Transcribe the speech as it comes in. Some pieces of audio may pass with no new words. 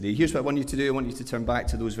Here's what I want you to do. I want you to turn back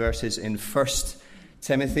to those verses in 1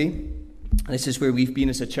 Timothy. This is where we've been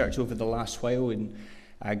as a church over the last while in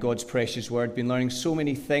God's precious word. Been learning so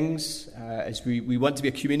many things as we want to be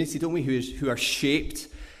a community, don't we, who are shaped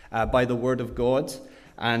by the word of God.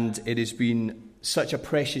 And it has been such a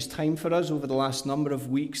precious time for us over the last number of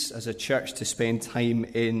weeks as a church to spend time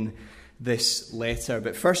in this letter.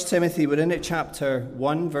 But 1 Timothy, we're in it chapter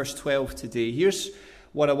 1, verse 12 today. Here's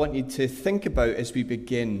what I want you to think about as we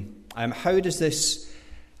begin. How does this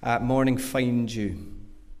morning find you?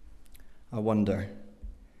 I wonder.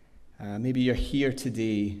 Maybe you're here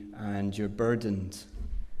today and you're burdened.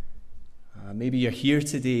 Maybe you're here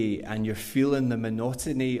today and you're feeling the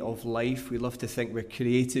monotony of life. We love to think we're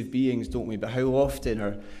creative beings, don't we? But how often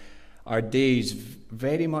are our days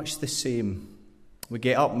very much the same? We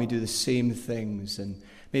get up and we do the same things. And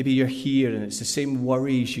maybe you're here and it's the same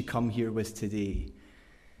worries you come here with today.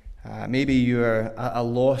 Maybe you're at a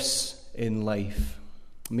loss in life.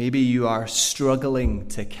 Maybe you are struggling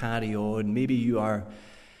to carry on. Maybe your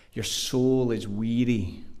soul is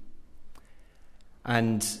weary.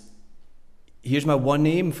 And here's my one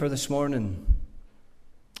aim for this morning,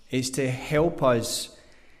 is to help us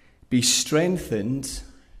be strengthened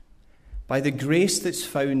by the grace that's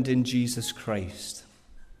found in Jesus Christ.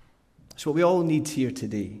 That's what we all need here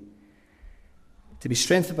today, to be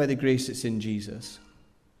strengthened by the grace that's in Jesus.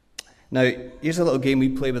 Now, here's a little game we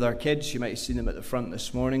play with our kids. You might have seen them at the front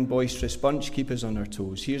this morning. Boisterous bunch, keep us on our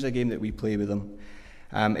toes. Here's a game that we play with them.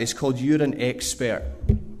 It's called You're an Expert.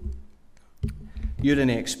 You're an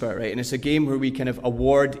expert, right? And it's a game where we kind of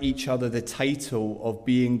award each other the title of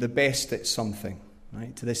being the best at something,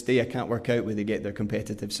 right? To this day, I can't work out where they get their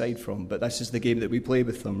competitive side from, but this is the game that we play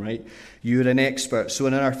with them, right? You're an expert. So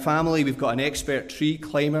in our family, we've got an expert tree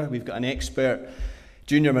climber. We've got an expert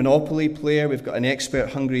junior Monopoly player. We've got an expert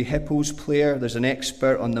Hungry Hippos player. There's an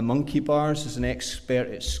expert on the monkey bars. There's an expert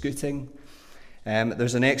at scooting.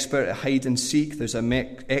 There's an expert at hide and seek. There's an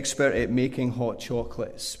expert at making hot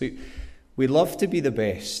chocolates. We love to be the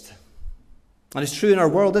best. And it's true in our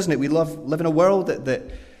world, isn't it? We live in a world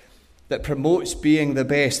that promotes being the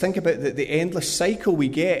best. Think about the endless cycle we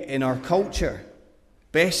get in our culture.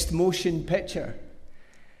 Best motion picture.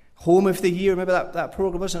 Home of the Year. Remember that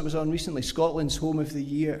programme, wasn't it? It was on recently. Scotland's Home of the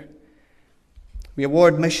Year. We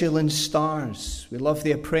award Michelin stars. We love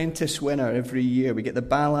the Apprentice winner every year. We get the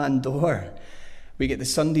Ballon d'Or. We get the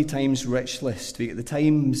Sunday Times Rich List. We get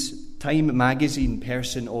the Time Magazine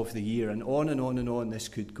Person of the Year. And on and on and on this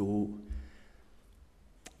could go.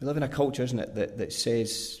 We live in a culture, isn't it, that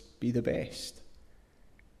says, be the best.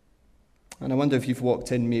 And I wonder if you've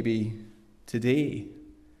walked in maybe today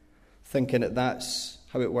thinking that that's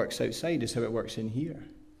how it works outside is how it works in here.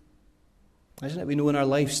 Isn't it? We know in our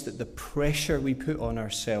lives that the pressure we put on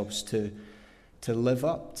ourselves to live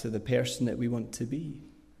up to the person that we want to be.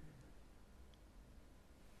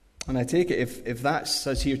 And I take it if that's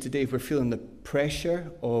us here today, if we're feeling the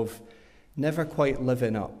pressure of never quite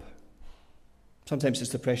living up. Sometimes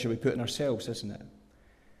it's the pressure we put on ourselves, isn't it?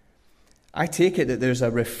 I take it that there's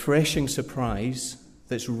a refreshing surprise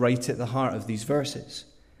that's right at the heart of these verses.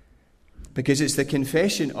 Because it's the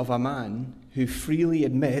confession of a man who freely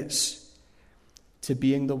admits to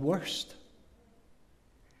being the worst.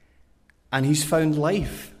 And he's found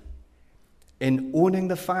life in owning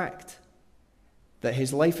the fact that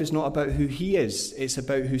his life is not about who he is, it's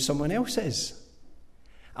about who someone else is.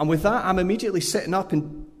 And with that, I'm immediately sitting up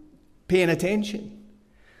and paying attention.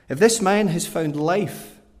 If this man has found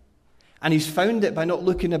life, and he's found it by not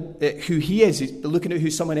looking at who he is, he's looking at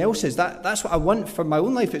who someone else is. That's what I want for my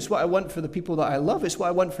own life. It's what I want for the people that I love. It's what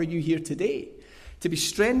I want for you here today. To be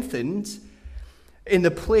strengthened in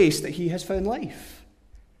the place that he has found life.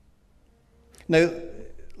 Now,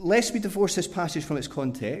 lest we divorce this passage from its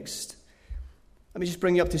context, let me just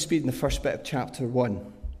bring you up to speed in the first bit of chapter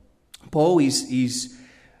 1. Paul, he's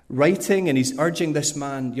writing and he's urging this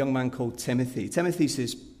young man called Timothy. Timothy's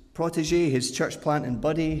his protege, his church planting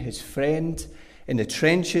buddy, his friend in the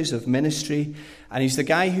trenches of ministry. And he's the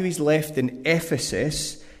guy who he's left in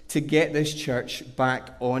Ephesus to get this church back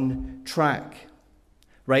on track.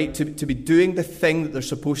 Right? To be doing the thing that they're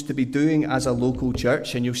supposed to be doing as a local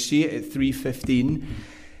church. And you'll see it at 3:15.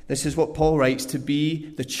 This is what Paul writes, to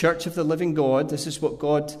be the church of the living God. This is what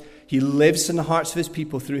God, he lives in the hearts of his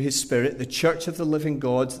people through his Spirit. The church of the living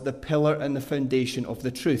God, the pillar and the foundation of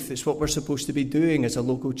the truth. It's what we're supposed to be doing as a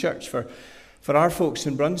local church for our folks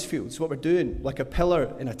in Brunsfield. It's what we're doing, like a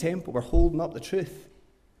pillar in a temple. We're holding up the truth.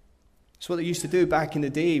 It's what they used to do back in the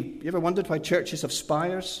day. You ever wondered why churches have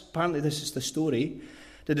spires? Apparently this is the story.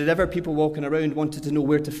 Did ever people walking around wanted to know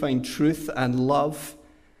where to find truth and love?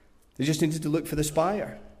 They just needed to look for the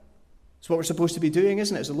spire. It's what we're supposed to be doing,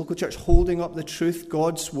 isn't it? As a local church, holding up the truth,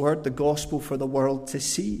 God's word, the gospel for the world to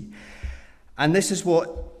see. And this is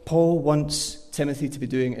what Paul wants Timothy to be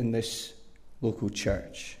doing in this local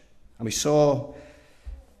church. And we saw,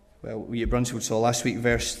 we at Brunsfield saw last week,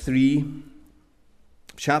 verse 3,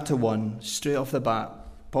 chapter 1, straight off the bat,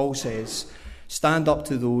 Paul says, stand up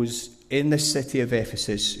to those in the city of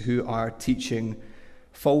Ephesus who are teaching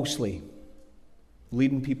falsely,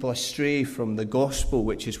 leading people astray from the gospel,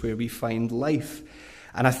 which is where we find life.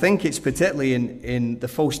 And I think it's particularly in the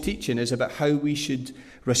false teaching is about how we should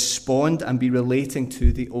respond and be relating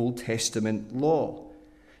to the Old Testament law.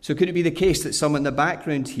 So could it be the case that some in the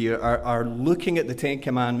background here are looking at the Ten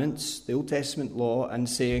Commandments, the Old Testament law, and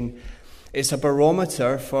saying it's a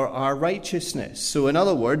barometer for our righteousness? So in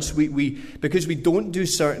other words, we because we don't do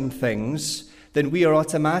certain things, then we are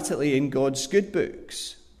automatically in God's good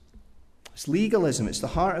books. It's legalism, it's the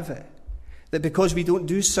heart of it. That because we don't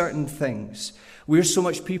do certain things, we're so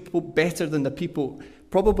much people better than the people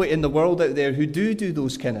probably in the world out there who do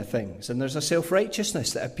those kind of things. And there's a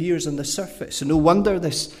self-righteousness that appears on the surface. So no wonder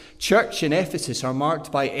this church in Ephesus are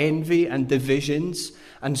marked by envy and divisions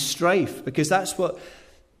and strife, because that's what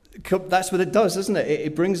it does, isn't it?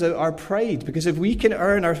 It brings out our pride, because if we can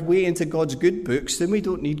earn our way into God's good books, then we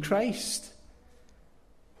don't need Christ.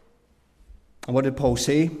 And what did Paul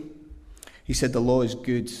say? He said the law is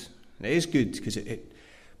good. And it is good because it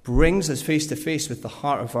brings us face to face with the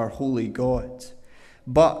heart of our holy God.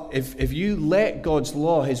 But if you let God's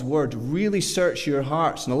law, his word, really search your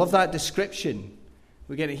hearts, and I love that description.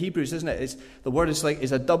 We get it in Hebrews, isn't it? The word is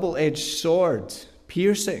a double-edged sword,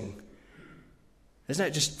 piercing. Isn't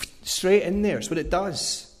it? Just straight in there. It's what it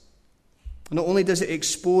does. And not only does it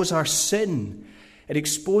expose our sin, it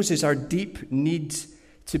exposes our deep need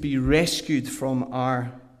to be rescued from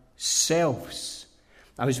ourselves.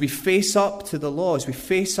 Now, as we face up to the law, as we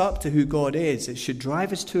face up to who God is, it should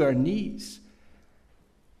drive us to our knees.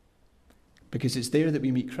 Because it's there that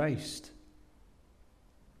we meet Christ.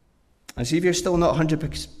 And see, if you're still not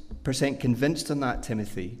 100% convinced on that,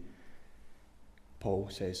 Timothy, Paul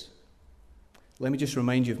says, let me just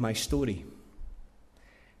remind you of my story.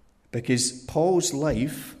 Because Paul's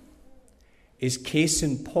life is case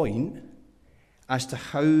in point as to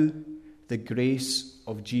how the grace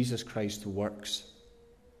of Jesus Christ works.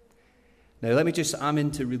 Now, I'm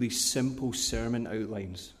into really simple sermon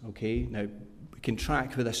outlines, okay? Now, we can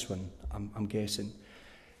track with this one, I'm guessing.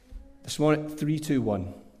 This morning, 3, 2,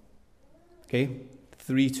 1. Okay?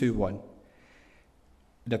 3, 2, 1.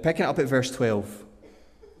 Now, picking it up at verse 12,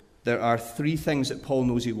 there are 3 things that Paul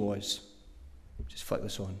knows he was. Just flick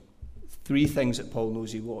this on. 3 things that Paul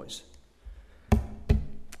knows he was.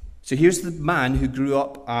 So here's the man who grew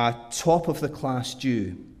up a top-of-the-class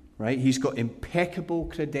Jew. Right? He's got impeccable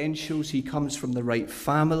credentials. He comes from the right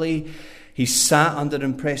family. He sat under an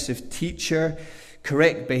impressive teacher,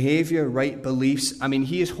 correct behavior, right beliefs. I mean,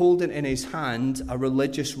 he is holding in his hand a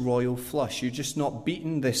religious royal flush. You're just not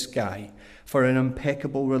beating this guy for an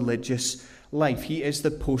impeccable religious life. He is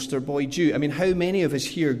the poster boy Jew. I mean, how many of us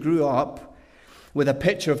here grew up with a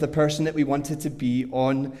picture of the person that we wanted to be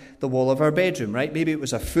on the wall of our bedroom, right? Maybe it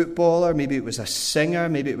was a footballer, maybe it was a singer,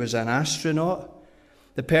 maybe it was an astronaut.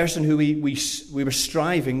 The person who we were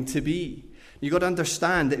striving to be. You've got to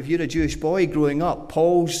understand that if you're a Jewish boy growing up,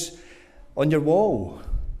 Paul's on your wall.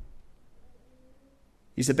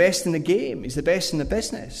 He's the best in the game. He's the best in the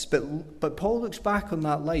business. But Paul looks back on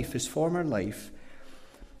that life, his former life,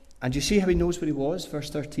 and you see how he knows what he was? Verse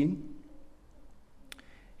 13.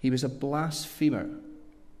 He was a blasphemer.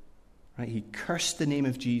 Right? He cursed the name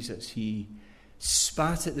of Jesus. He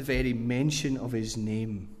spat at the very mention of his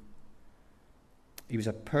name. He was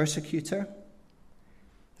a persecutor.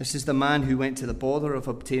 This is the man who went to the bother of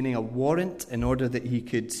obtaining a warrant in order that he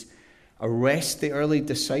could arrest the early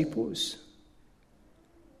disciples.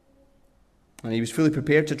 And he was fully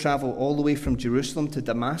prepared to travel all the way from Jerusalem to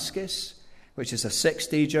Damascus, which is a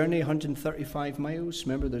 6-day journey, 135 miles.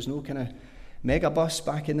 Remember, there's no kind of megabus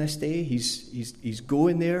back in this day. He's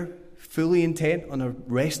going there, fully intent on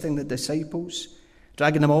arresting the disciples,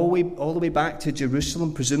 dragging them all the way back to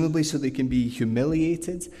Jerusalem, presumably so they can be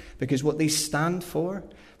humiliated, because what they stand for,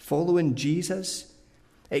 following Jesus,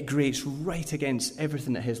 it grates right against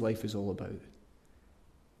everything that his life is all about. It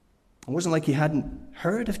wasn't like he hadn't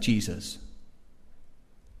heard of Jesus,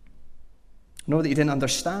 nor that he didn't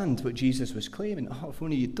understand what Jesus was claiming. Oh, if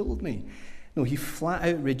only you told me. No, he flat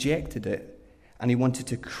out rejected it, and he wanted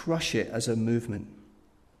to crush it as a movement.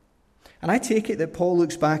 And I take it that Paul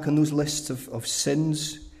looks back on those lists of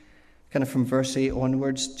sins, kind of from verse 8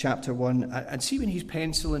 onwards, chapter 1, and see when he's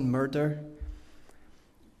penciling murder,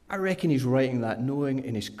 I reckon he's writing that knowing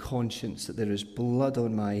in his conscience that there is blood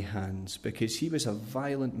on my hands, because he was a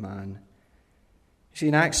violent man. You see,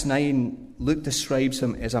 in Acts 9, Luke describes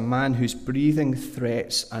him as a man who's breathing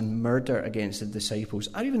threats and murder against the disciples.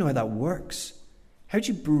 I don't even know how that works. How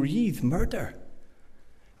do you breathe murder?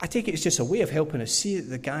 I take it it's just a way of helping us see that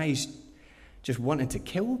the guy's just wanting to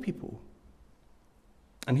kill people.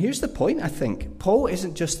 And here's the point, I think. Paul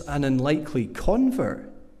isn't just an unlikely convert.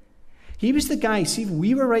 He was the guy, see, if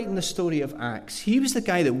we were writing the story of Acts, he was the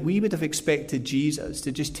guy that we would have expected Jesus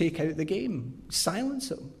to just take out the game,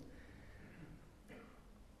 silence him.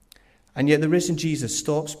 And yet the risen Jesus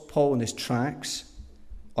stops Paul in his tracks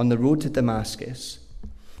on the road to Damascus,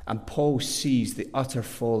 and Paul sees the utter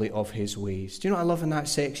folly of his ways. Do you know what I love in that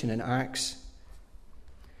section in Acts?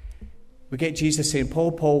 We get Jesus saying,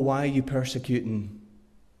 Paul, Paul, why are you persecuting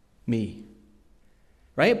me?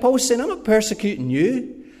 Right? Paul's saying, I'm not persecuting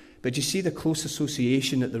you. But you see the close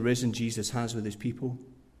association that the risen Jesus has with his people?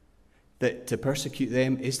 That to persecute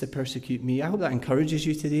them is to persecute me. I hope that encourages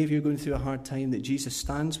you today if you're going through a hard time, that Jesus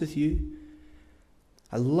stands with you.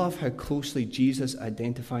 I love how closely Jesus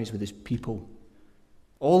identifies with his people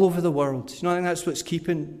all over the world. You know, I think that's what's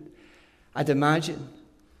keeping, I'd imagine,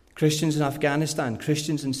 Christians in Afghanistan,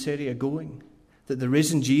 Christians in Syria going, that the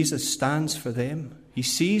risen Jesus stands for them. He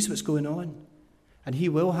sees what's going on, and he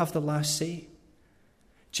will have the last say.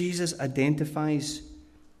 Jesus identifies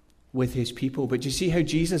with his people. But you see how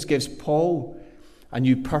Jesus gives Paul a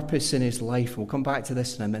new purpose in his life. We'll come back to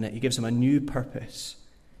this in a minute. He gives him a new purpose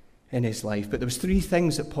in his life. But there was 3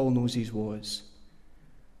 things that Paul knows he was.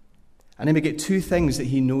 And then we get 2 things that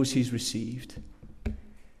he knows he's received.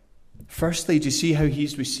 Firstly, do you see how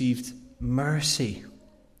he's received mercy? Do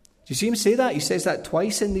you see him say that? He says that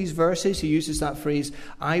twice in these verses. He uses that phrase,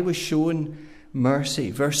 I was shown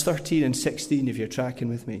mercy. Verse 13 and 16, if you're tracking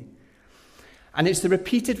with me. And it's the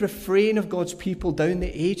repeated refrain of God's people down the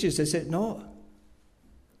ages, is it not?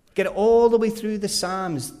 Get it all the way through the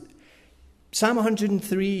Psalms. Psalm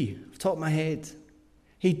 103, off the top of my head.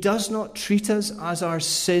 He does not treat us as our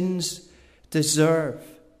sins deserve.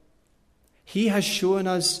 He has shown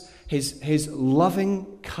us his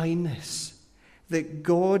loving kindness, that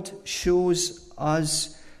God shows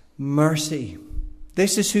us mercy.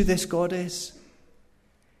 This is who this God is.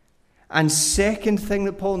 And second thing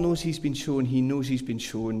that Paul knows he's been shown, he knows he's been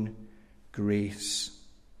shown grace.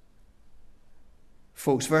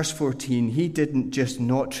 Folks, verse 14, he didn't just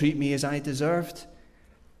not treat me as I deserved.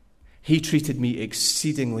 He treated me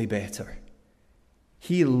exceedingly better.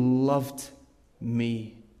 He loved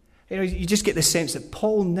me. You know, you just get the sense that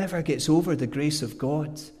Paul never gets over the grace of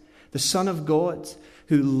God, the Son of God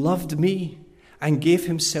who loved me and gave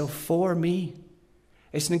himself for me.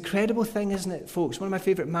 It's an incredible thing, isn't it, folks? One of my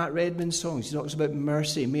favourite Matt Redman songs, he talks about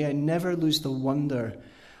mercy. May I never lose the wonder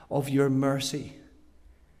of your mercy.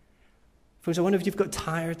 Folks, I wonder if you've got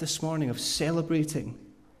tired this morning of celebrating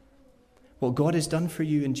what God has done for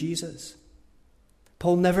you in Jesus.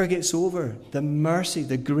 Paul never gets over the mercy,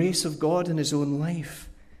 the grace of God in his own life.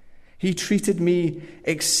 He treated me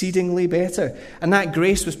exceedingly better. And that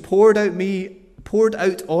grace was poured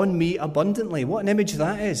out on me abundantly. What an image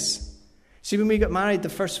that is. See, when we got married, the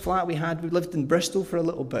first flat we lived in Bristol for a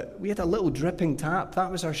little bit. We had a little dripping tap. That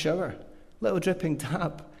was our shower. Little dripping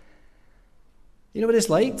tap. You know what it's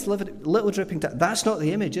like to live at a little dripping tap? That's not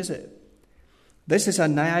the image, is it? This is a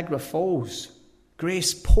Niagara Falls.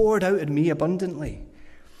 Grace poured out in me abundantly.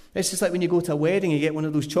 It's just like when you go to a wedding, you get one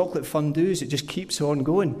of those chocolate fondues, it just keeps on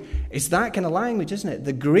going. It's that kind of language, isn't it?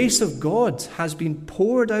 The grace of God has been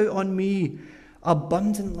poured out on me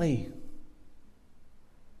abundantly.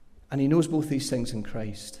 And he knows both these things in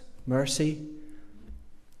Christ, mercy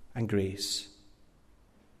and grace.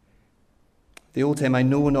 The old hymn, I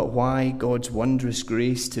know not why God's wondrous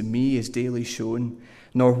grace to me is daily shown,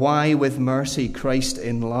 nor why with mercy Christ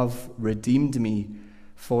in love redeemed me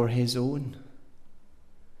for his own.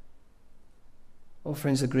 Oh,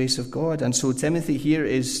 friends, the grace of God. And so Timothy here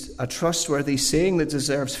is a trustworthy saying that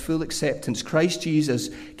deserves full acceptance. Christ Jesus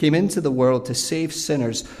came into the world to save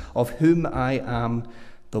sinners, of whom I am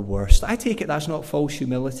the worst. I take it that's not false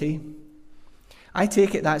humility. I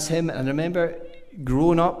take it that's him. And remember,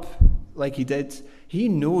 growing up like he did, he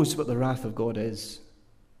knows what the wrath of God is.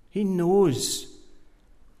 He knows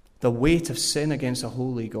the weight of sin against a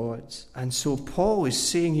holy God. And so Paul is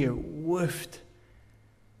saying here, woofed.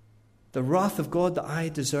 The wrath of God that I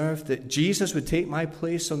deserved, that Jesus would take my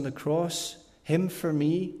place on the cross, him for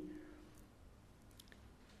me.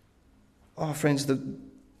 Oh, friends,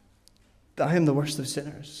 I am the worst of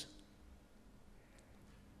sinners.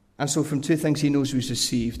 And so from 2 things he knows he's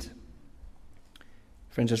received.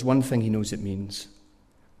 Friends, there's one thing he knows it means.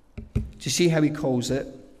 Do you see how he calls it?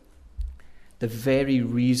 The very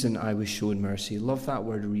reason I was shown mercy. Love that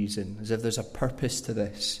word reason, as if there's a purpose to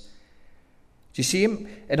this. Do you see him?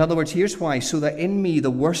 In other words, here's why. So that in me,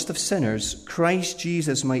 the worst of sinners, Christ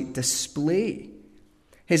Jesus might display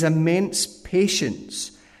his immense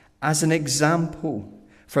patience as an example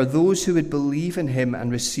for those who would believe in him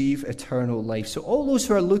and receive eternal life. So all those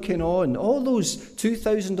who are looking on, all those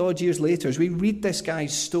 2,000 odd years later, as we read this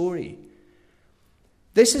guy's story,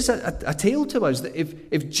 this is a tale to us that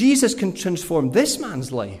if Jesus can transform this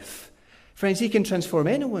man's life, friends, he can transform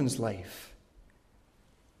anyone's life.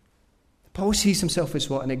 Paul sees himself as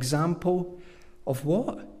what? An example of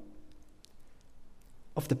what?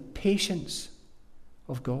 Of the patience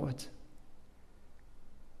of God.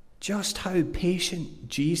 Just how patient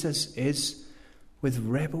Jesus is with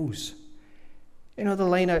rebels. You know, the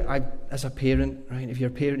line I as a parent, right? If you're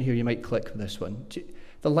a parent here, you might click with this one.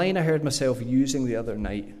 The line I heard myself using the other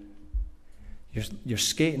night, you're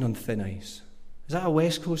skating on thin ice. Is that a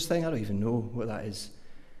West Coast thing? I don't even know what that is.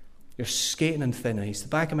 You're skating on thin ice. The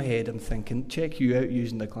back of my head, I'm thinking, check you out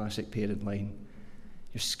using the classic parent line.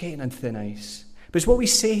 You're skating on thin ice. But it's what we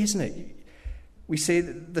say, isn't it? We say,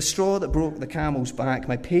 the straw that broke the camel's back,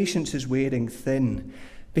 my patience is wearing thin.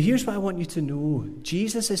 But here's what I want you to know.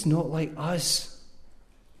 Jesus is not like us.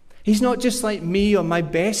 He's not just like me on my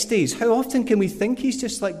best days. How often can we think he's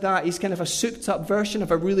just like that? He's kind of a souped-up version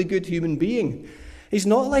of a really good human being. He's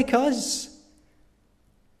not like us.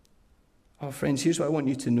 Oh, friends, here's what I want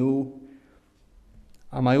you to know.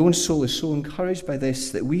 And my own soul is so encouraged by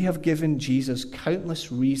this, that we have given Jesus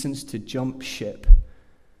countless reasons to jump ship.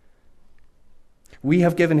 We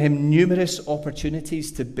have given him numerous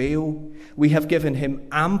opportunities to bail. We have given him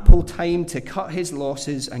ample time to cut his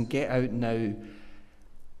losses and get out now.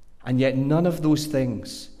 And yet none of those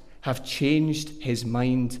things have changed his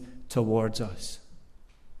mind towards us.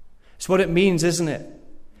 It's what it means, isn't it?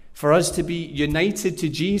 For us to be united to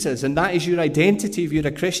Jesus, and that is your identity if you're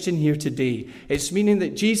a Christian here today. It's meaning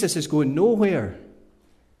that Jesus is going nowhere.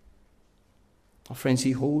 Oh, friends,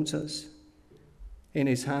 he holds us in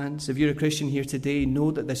his hands. If you're a Christian here today,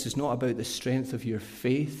 know that this is not about the strength of your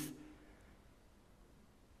faith.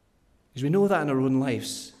 Because we know that in our own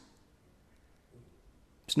lives.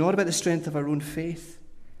 It's not about the strength of our own faith.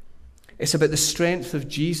 It's about the strength of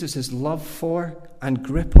Jesus' love for and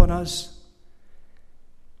grip on us.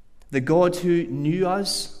 The God who knew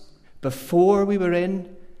us before we were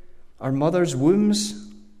in our mother's wombs.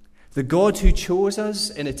 The God who chose us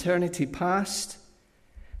in eternity past.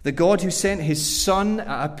 The God who sent his Son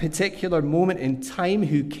at a particular moment in time,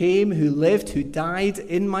 who came, who lived, who died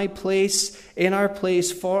in my place, in our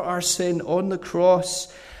place for our sin on the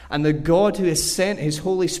cross. And the God who has sent his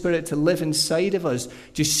Holy Spirit to live inside of us. Do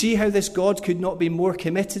you see how this God could not be more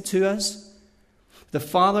committed to us? The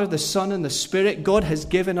Father, the Son, and the Spirit. God has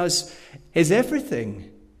given us his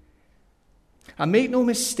everything. And make no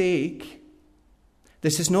mistake,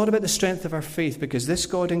 this is not about the strength of our faith, because this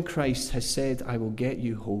God in Christ has said, I will get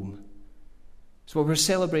you home. It's what we were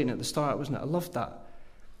celebrating at the start, wasn't it? I loved that.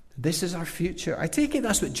 This is our future. I take it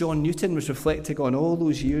that's what John Newton was reflecting on all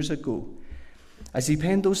those years ago. As he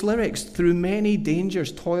penned those lyrics, through many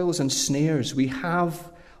dangers, toils, and snares, we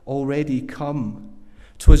have already come.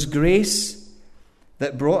 'Twas grace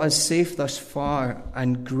that brought us safe thus far,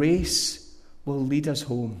 and grace will lead us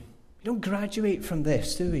home. We don't graduate from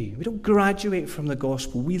this, do we? We don't graduate from the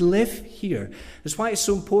gospel. We live here. That's why it's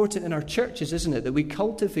so important in our churches, isn't it, that we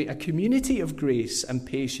cultivate a community of grace and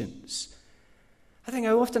patience. I think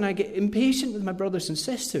how often I get impatient with my brothers and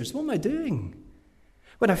sisters. What am I doing?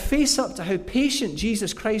 When I face up to how patient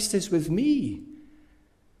Jesus Christ is with me.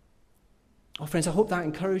 Oh, friends, I hope that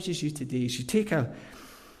encourages you today as you take a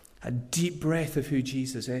deep breath of who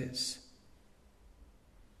Jesus is.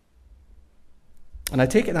 And I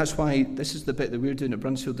take it that's why this is the bit that we're doing at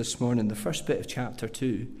Brunsfield this morning, the first bit of chapter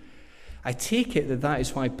 2. I take it that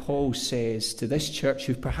is why Paul says to this church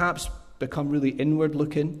who've perhaps become really inward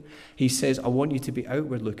looking, he says, I want you to be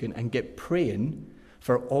outward looking and get praying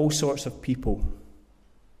for all sorts of people.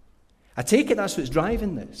 I take it that's what's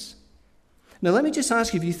driving this. Now let me just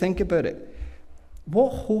ask you, if you think about it, what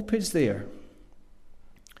hope is there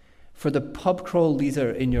for the pub crawl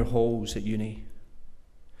leader in your halls at uni?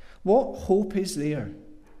 What hope is there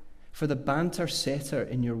for the banter setter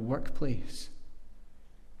in your workplace?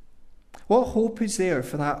 What hope is there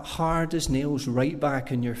for that hard as nails right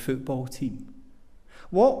back in your football team?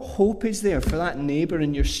 What hope is there for that neighbour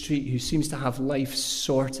in your street who seems to have life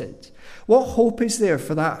sorted? What hope is there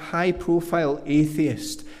for that high-profile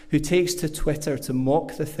atheist who takes to Twitter to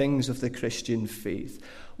mock the things of the Christian faith?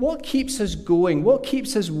 What keeps us going? What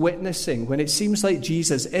keeps us witnessing when it seems like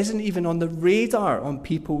Jesus isn't even on the radar on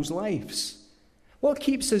people's lives? What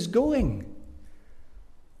keeps us going?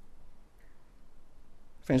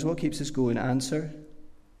 Friends, what keeps us going? Answer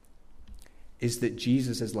is that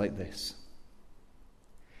Jesus is like this.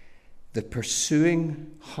 The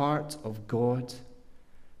pursuing heart of God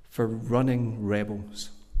for running rebels.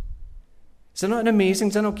 Is that not amazing?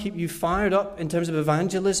 Does that not keep you fired up in terms of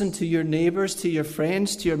evangelism to your neighbours, to your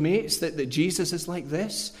friends, to your mates, that Jesus is like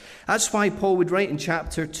this? That's why Paul would write in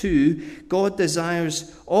chapter 2, God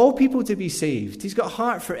desires all people to be saved. He's got a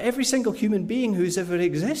heart for every single human being who's ever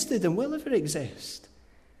existed and will ever exist.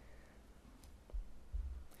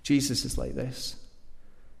 Jesus is like this.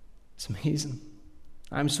 It's amazing.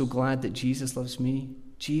 I'm so glad that Jesus loves me.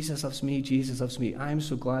 Jesus loves me. Jesus loves me. I'm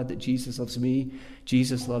so glad that Jesus loves me.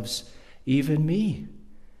 Jesus loves even me.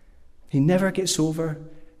 He never gets over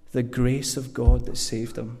the grace of God that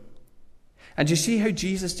saved him. And you see how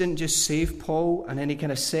Jesus didn't just save Paul and then he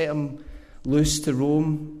kind of set him loose to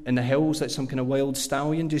roam in the hills like some kind of wild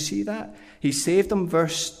stallion? Do you see that? He saved him,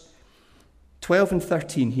 verse 12 and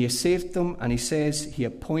 13. He has saved them, and he says, he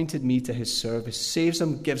appointed me to his service. Saves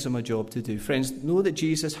them, gives them a job to do. Friends, know that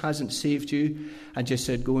Jesus hasn't saved you and just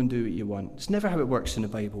said, go and do what you want. It's never how it works in the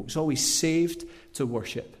Bible. It's always saved to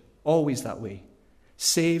worship. Always that way.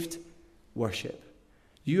 Saved, worship.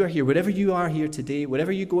 You are here, wherever you are here today,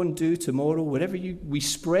 whatever you go and do tomorrow, whatever we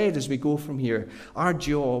spread as we go from here, our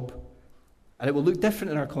job, and it will look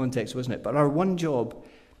different in our context, wasn't it? But our one job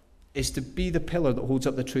is to be the pillar that holds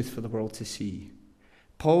up the truth for the world to see.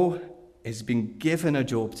 Paul has been given a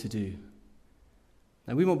job to do.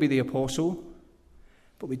 Now, we won't be the apostle,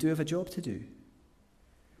 but we do have a job to do.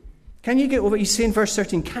 Can you get over, he's saying, verse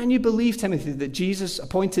 13, can you believe, Timothy, that Jesus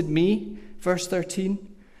appointed me? Verse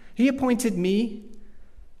 13, he appointed me,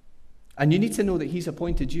 and you need to know that he's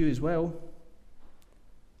appointed you as well.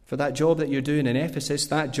 For that job that you're doing in Ephesus,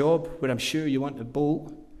 that job where I'm sure you want to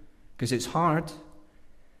bolt, because it's hard.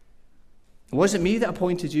 It wasn't me that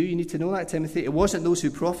appointed you. You need to know that, Timothy. It wasn't those who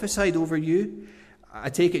prophesied over you. I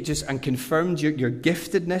take it just and confirmed your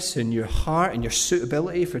giftedness and your heart and your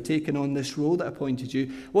suitability for taking on this role that appointed you.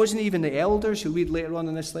 It wasn't even the elders who read later on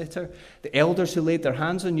in this letter. The elders who laid their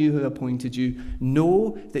hands on you who appointed you.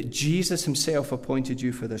 Know that Jesus himself appointed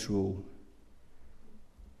you for this role.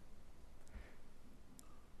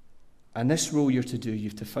 And this role you're to do, you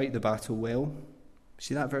have to fight the battle well.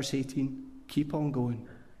 See that verse 18? Keep on going.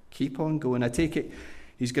 Keep on going. I take it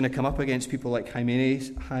he's going to come up against people like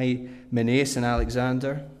Hymenaeus and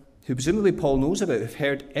Alexander, who presumably Paul knows about, have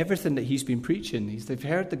heard everything that he's been preaching. They've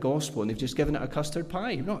heard the gospel and they've just given it a custard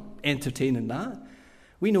pie. We're not entertaining that.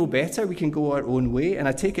 We know better. We can go our own way. And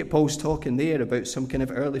I take it Paul's talking there about some kind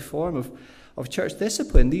of early form of church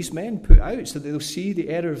discipline these men put out so that they'll see the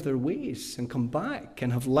error of their ways and come back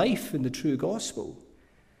and have life in the true gospel.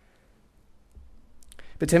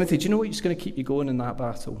 But Timothy, do you know what's going to keep you going in that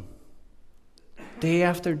battle? Day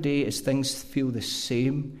after day, as things feel the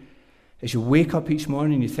same, as you wake up each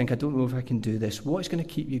morning and you think, I don't know if I can do this, what's going to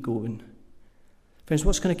keep you going? Friends,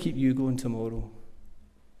 what's going to keep you going tomorrow?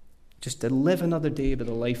 Just to live another day with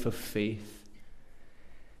a life of faith.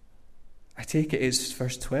 I take it it's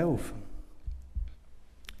verse 12.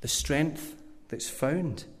 The strength that's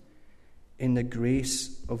found in the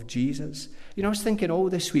grace of Jesus. You know, I was thinking all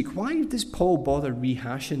this week, why does Paul bother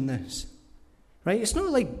rehashing this? Right? It's not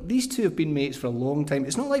like these two have been mates for a long time.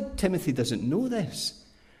 It's not like Timothy doesn't know this.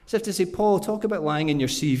 It's if to say, Paul, talk about lying in your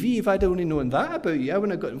CV. If I'd only known that about you, I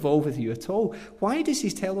wouldn't have got involved with you at all. Why does he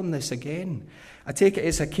tell him this again? I take it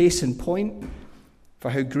it's a case in point for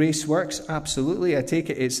how grace works. Absolutely. I take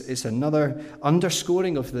it it's another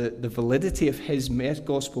underscoring of the validity of his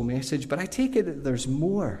gospel message. But I take it that there's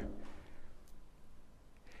more.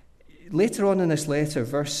 Later on in this letter,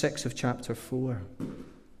 verse 6 of chapter 4,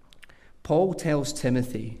 Paul tells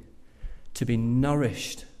Timothy to be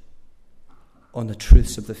nourished on the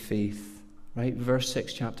truths of the faith. Right? Verse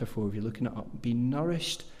 6, chapter 4, if you're looking it up. Be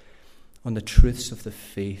nourished on the truths of the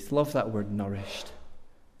faith. Love that word, nourished.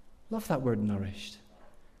 Love that word, nourished.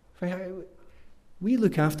 We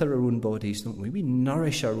look after our own bodies, don't we? We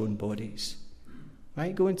nourish our own bodies.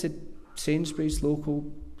 Right? Go into Sainsbury's,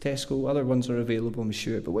 local, Tesco, other ones are available, I'm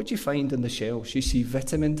sure. But what do you find on the shelves? You see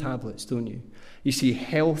vitamin tablets, don't you? You see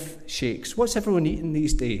health shakes. What's everyone eating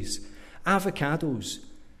these days? Avocados,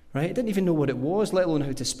 right? I didn't even know what it was, let alone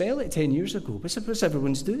how to spell it 10 years ago. But what's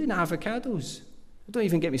everyone's doing? Avocados. Don't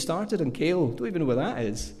even get me started on kale. Don't even know what that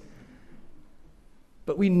is.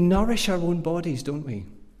 But we nourish our own bodies, don't we?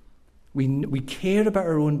 We care about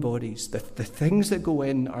our own bodies. The things that go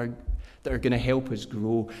in are that are going to help us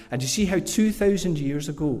grow. And you see how 2,000 years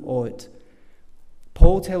ago,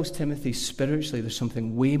 Paul tells Timothy spiritually there's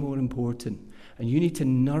something way more important, and you need to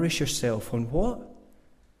nourish yourself on what?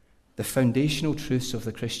 The foundational truths of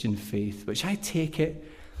the Christian faith, which I take it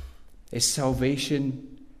is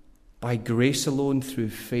salvation by grace alone, through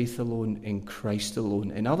faith alone, in Christ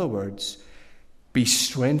alone. In other words, be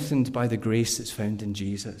strengthened by the grace that's found in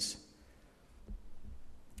Jesus.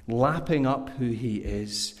 Lapping up who he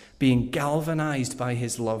is, being galvanized by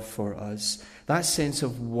his love for us, that sense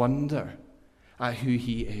of wonder at who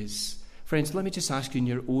he is. Friends, let me just ask you in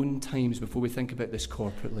your own times before we think about this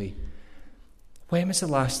corporately, when was the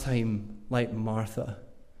last time, like Mary,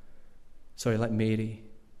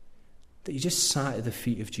 that you just sat at the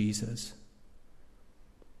feet of Jesus?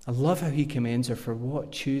 I love how he commends her for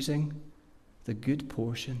what? Choosing the good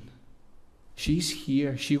portion. She's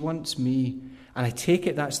here. She wants me. And I take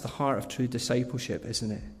it that's the heart of true discipleship,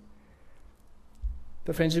 isn't it?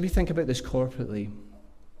 But friends, as we think about this corporately,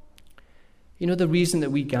 you know, the reason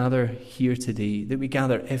that we gather here today, that we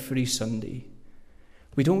gather every Sunday,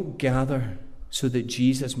 we don't gather so that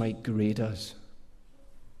Jesus might grade us.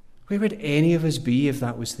 Where would any of us be if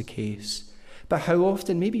that was the case? But how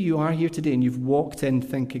often, maybe you are here today and you've walked in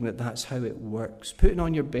thinking that that's how it works, putting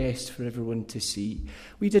on your best for everyone to see.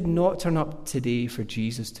 We did not turn up today for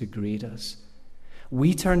Jesus to grade us.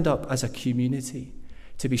 We turned up as a community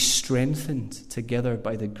to be strengthened together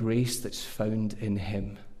by the grace that's found in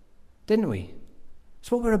him. Didn't we? It's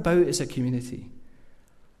what we're about as a community.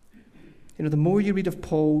 You know, the more you read of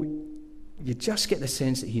Paul, you just get the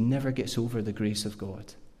sense that he never gets over the grace of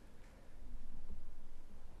God.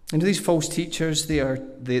 And these false teachers,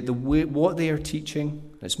 what they are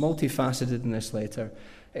teaching, it's multifaceted in this letter,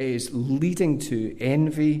 is leading to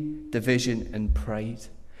envy, division, and pride.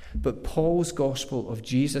 But Paul's gospel of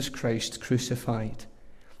Jesus Christ crucified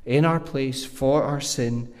in our place for our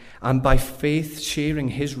sin, and by faith sharing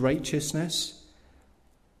his righteousness,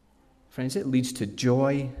 friends, it leads to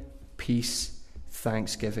joy, peace,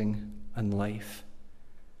 thanksgiving, and life.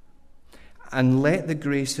 And let the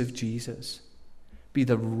grace of Jesus be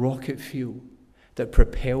the rocket fuel that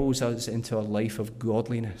propels us into a life of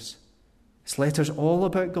godliness. This letter's all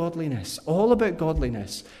about godliness,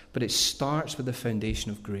 but it starts with the foundation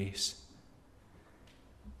of grace.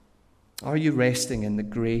 Are you resting in the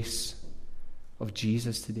grace of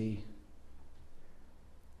Jesus today?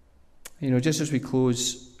 You know, just as we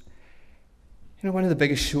close, you know, one of the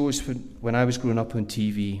biggest shows when I was growing up on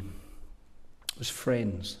TV was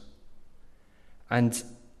Friends. And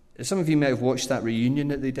some of you may have watched that reunion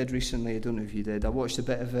that they did recently. I don't know if you did. I watched a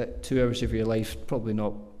bit of it, 2 hours of your life, probably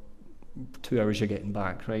not 2 hours you're getting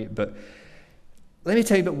back, right? But let me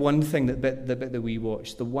tell you about one thing, the bit that we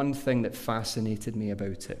watched, the one thing that fascinated me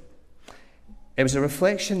about it. It was a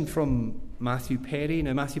reflection from Matthew Perry.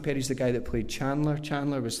 Now, Matthew Perry's the guy that played Chandler.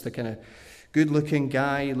 Chandler was the kind of good-looking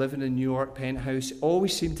guy living in New York penthouse.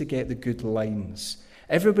 Always seemed to get the good lines.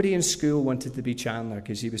 Everybody in school wanted to be Chandler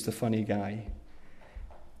because he was the funny guy.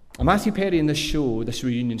 And Matthew Perry in this show, this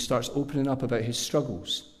reunion, starts opening up about his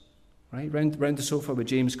struggles. Right? Round the sofa with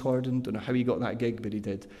James Corden. Don't know how he got that gig, but he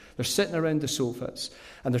did. They're sitting around the sofas,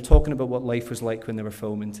 and they're talking about what life was like when they were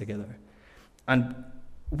filming together. And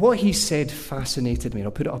what he said fascinated me, and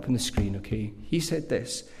I'll put it up on the screen, okay? He said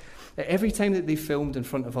this: every time that they filmed in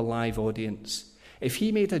front of a live audience, if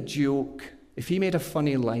he made a joke, if he made a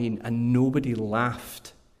funny line and nobody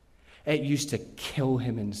laughed, it used to kill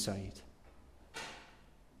him inside.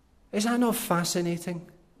 Is that not fascinating?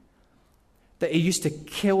 That it used to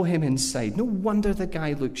kill him inside. No wonder the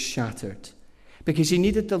guy looked shattered. Because he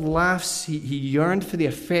needed the laughs, he yearned for the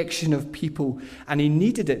affection of people, and he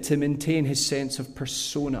needed it to maintain his sense of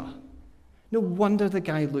persona. No wonder the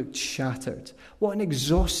guy looked shattered. What an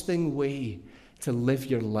exhausting way to live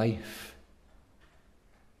your life.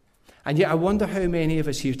 And yet I wonder how many of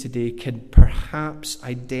us here today can perhaps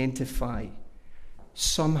identify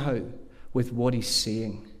somehow with what he's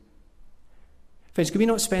saying. Friends, can we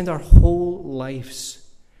not spend our whole lives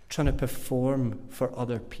trying to perform for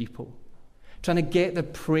other people, trying to get the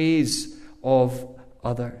praise of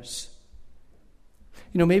others?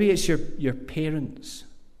 You know, maybe it's your parents.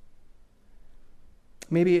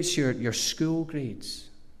 Maybe it's your school grades.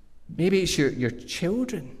 Maybe it's your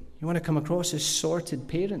children. You want to come across as sorted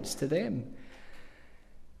parents to them.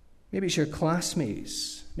 Maybe it's your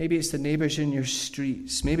classmates. Maybe it's the neighbours in your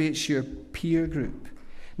streets. Maybe it's your peer group.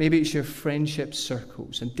 Maybe it's your friendship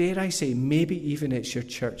circles. And dare I say, maybe even it's your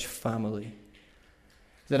church family.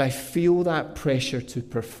 That I feel that pressure to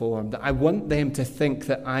perform, that I want them to think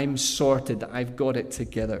that I'm sorted, that I've got it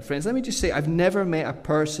together. Friends, let me just say, I've never met a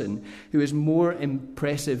person who is more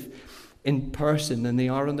impressive in person than they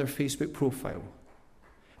are on their Facebook profile.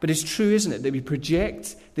 But it's true, isn't it, that we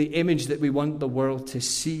project the image that we want the world to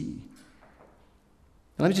see.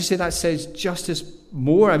 And let me just say that says just as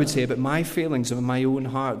more, I would say, about my feelings of my own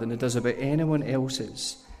heart than it does about anyone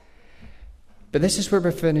else's. But this is where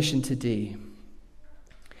we're finishing today.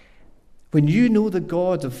 When you know the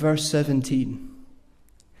God of verse 17,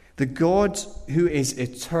 the God who is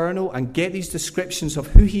eternal, and get these descriptions of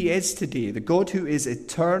who he is today, the God who is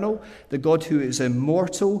eternal, the God who is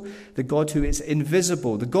immortal, the God who is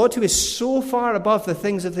invisible, the God who is so far above the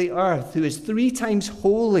things of the earth, who is 3 times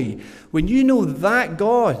holy. When you know that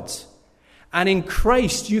God, and in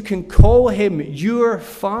Christ you can call him your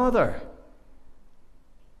Father.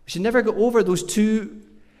 We should never go over those two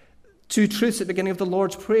truths at the beginning of the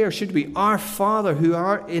Lord's Prayer, should we? Our Father who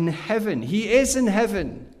art in heaven. He is in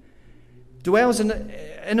heaven. Dwells in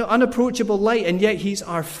an unapproachable light, and yet he's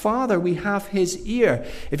our Father. We have his ear.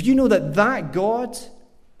 If you know that that God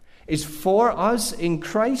is for us in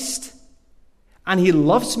Christ, and he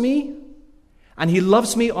loves me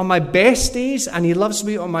on my best days, and he loves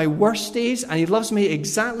me on my worst days, and he loves me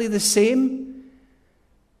exactly the same,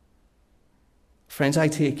 friends, I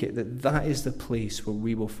take it that that is the place where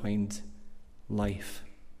we will find life.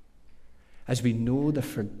 As we know the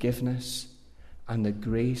forgiveness and the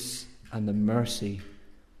grace and the mercy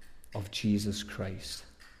of Jesus Christ.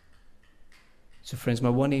 So friends, my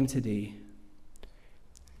one aim today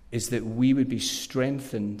is that we would be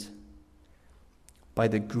strengthened by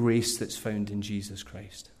the grace that's found in Jesus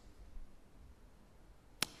Christ.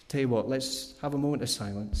 Tell you what, let's have a moment of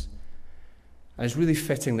silence. And it's really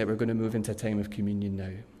fitting that we're going to move into a time of communion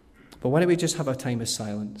now. But why don't we just have a time of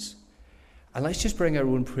silence? And let's just bring our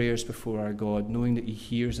own prayers before our God, knowing that he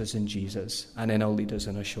hears us in Jesus, and then I'll lead us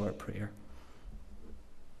in a short prayer.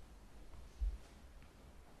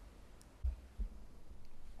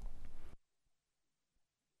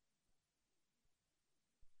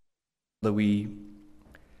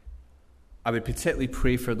 I would particularly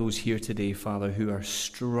pray for those here today, Father, who are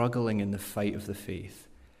struggling in the fight of the faith.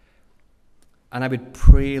 And I would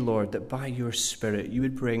pray, Lord, that by your Spirit you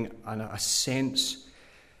would bring a sense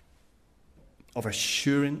of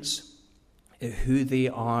assurance at who they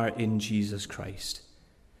are in Jesus Christ.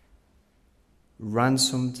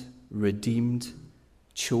 Ransomed, redeemed,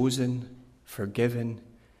 chosen, forgiven,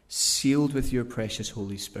 sealed with your precious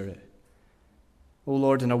Holy Spirit. Oh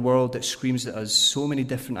Lord, in a world that screams at us so many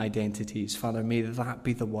different identities, Father, may that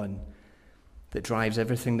be the one that drives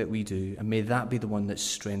everything that we do, and may that be the one that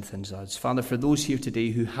strengthens us. Father, for those here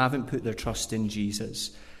today who haven't put their trust in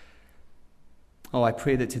Jesus, I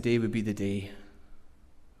pray that today would be the day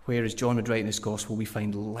where, as John would write in his gospel, we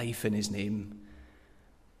find life in his name.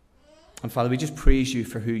 And Father, we just praise you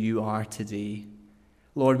for who you are today.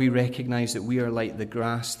 Lord, we recognize that we are like the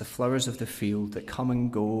grass, the flowers of the field that come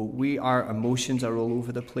and go. Our emotions are all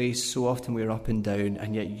over the place. So often we're up and down,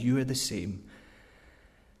 and yet you are the same.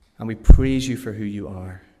 And we praise you for who you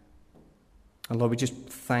are. And Lord, we just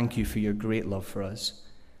thank you for your great love for us.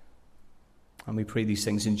 And we pray these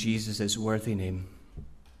things in Jesus' worthy name.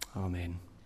 Amen.